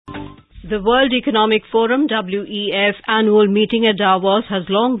The World Economic Forum WEF annual meeting at Davos has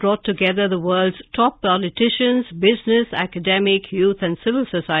long brought together the world's top politicians, business, academic, youth and civil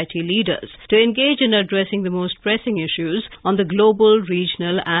society leaders to engage in addressing the most pressing issues on the global,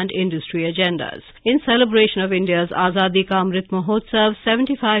 regional and industry agendas. In celebration of India's Azadi Ka Amrit Mahotsav,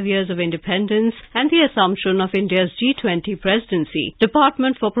 75 years of independence and the assumption of India's G20 presidency,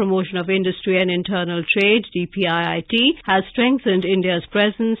 Department for Promotion of Industry and Internal Trade DPIIT has strengthened India's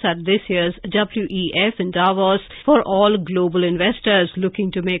presence at this year's WEF in Davos for all global investors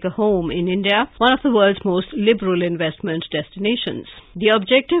looking to make a home in India, one of the world's most liberal investment destinations. The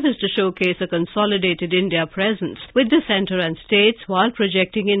objective is to showcase a consolidated India presence with the centre and states while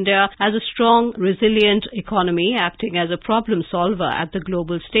projecting India as a strong, resilient economy acting as a problem solver at the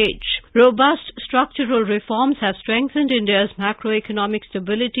global stage. Robust structural reforms have strengthened India's macroeconomic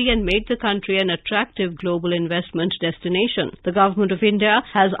stability and made the country an attractive global investment destination. The Government of India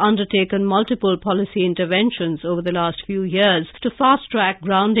has undertaken multiple policy interventions over the last few years to fast-track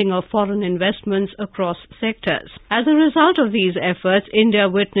grounding of foreign investments across sectors. As a result of these efforts, India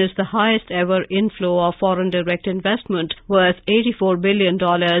witnessed the highest ever inflow of foreign direct investment worth $84 billion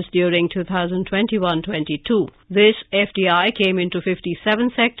during 2021-22. This FDI came into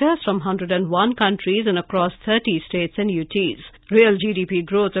 57 sectors from 101 countries and across 30 states and UTs. Real GDP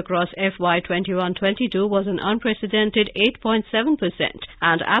growth across FY 21-22 was an unprecedented 8.7%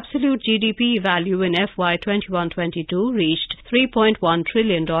 and absolute GDP value in FY 21-22 reached $3.1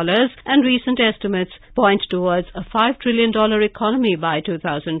 trillion and recent estimates point towards a $5 trillion economy by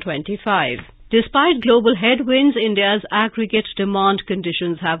 2025. Despite global headwinds, India's aggregate demand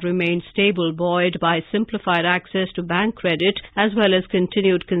conditions have remained stable, buoyed by simplified access to bank credit as well as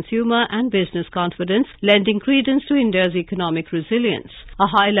continued consumer and business confidence, lending credence to India's economic resilience. A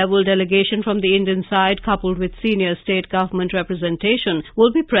high-level delegation from the Indian side, coupled with senior state government representation,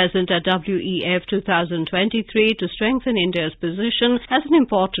 will be present at WEF 2023 to strengthen India's position as an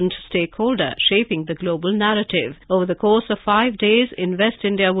important stakeholder shaping the global narrative. Over the course of 5 days, Invest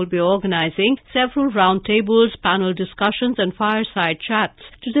India will be organizing several roundtables, panel discussions and fireside chats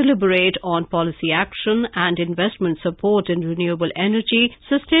to deliberate on policy action and investment support in renewable energy,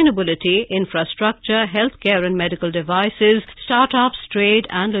 sustainability, infrastructure, healthcare and medical devices, startups, trade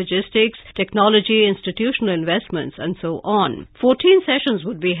and logistics, technology, institutional investments and so on. 14 sessions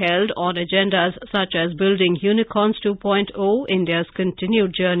would be held on agendas such as building Unicorns 2.0, India's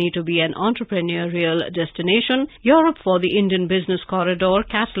continued journey to be an entrepreneurial destination, Europe for the Indian Business Corridor,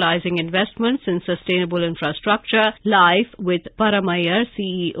 catalyzing investment in sustainable infrastructure, Life with Param Iyer,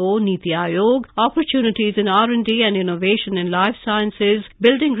 CEO, Niti Aayog, opportunities in R&D and innovation in life sciences,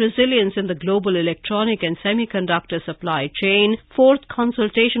 building resilience in the global electronic and semiconductor supply chain, fourth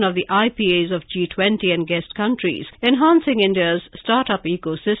consultation of the IPAs of G20 and guest countries, enhancing India's startup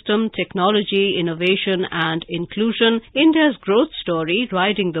ecosystem, technology, innovation and inclusion, India's growth story,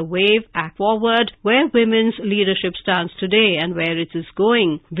 riding the wave, act forward, where women's leadership stands today and where it is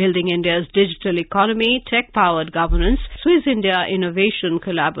going, building India's digital economy, tech-powered governance, Swiss India innovation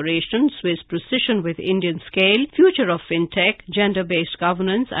collaboration, Swiss precision with Indian scale, future of fintech, gender-based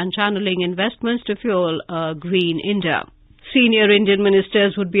governance and channeling investments to fuel a green India. Senior Indian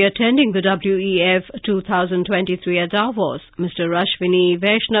ministers would be attending the WEF 2023 at Davos. Mr. Ashwini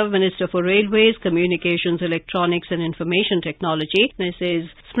Vaishnav, Minister for Railways, Communications, Electronics and Information Technology. Mrs.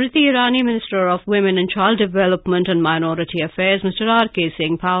 Smriti Irani, Minister of Women and Child Development and Minority Affairs. Mr. R.K.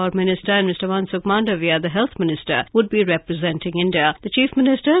 Singh, Power Minister, and Mr. Mansukh Mandavia, the Health Minister, would be representing India. The Chief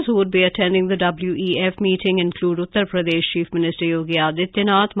Ministers who would be attending the WEF meeting include Uttar Pradesh Chief Minister Yogi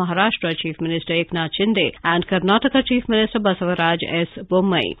Adityanath, Maharashtra Chief Minister Eknath Shinde, and Karnataka Chief Minister Basavaraj S.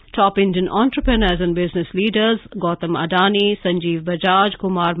 Bommai. Top Indian entrepreneurs and business leaders Gautam Adani, Sanjeev Bajaj,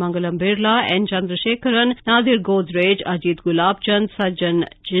 Kumar Mangalam Birla, N. Chandrasekharan, Nadir Godrej, Ajit Gulabchand, Sajjan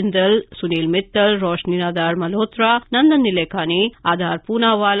Jindal, Sunil Mittal, Roshni Nadar Malhotra, Nandan Nilekani, Adhar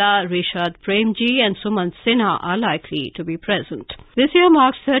Poonawala, Rishad Premji and Sumant Sinha are likely to be present. This year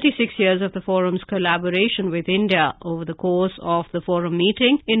marks 36 years of the forum's collaboration with India. Over the course of the forum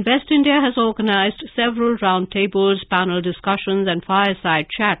meeting, Invest India has organized several roundtables, panel discussions and fireside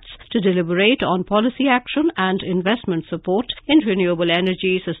chats to deliberate on policy action and investment support in renewable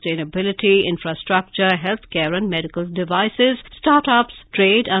energy, sustainability, infrastructure, healthcare and medical devices, startups,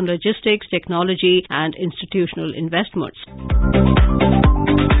 trade and logistics, technology and institutional investments.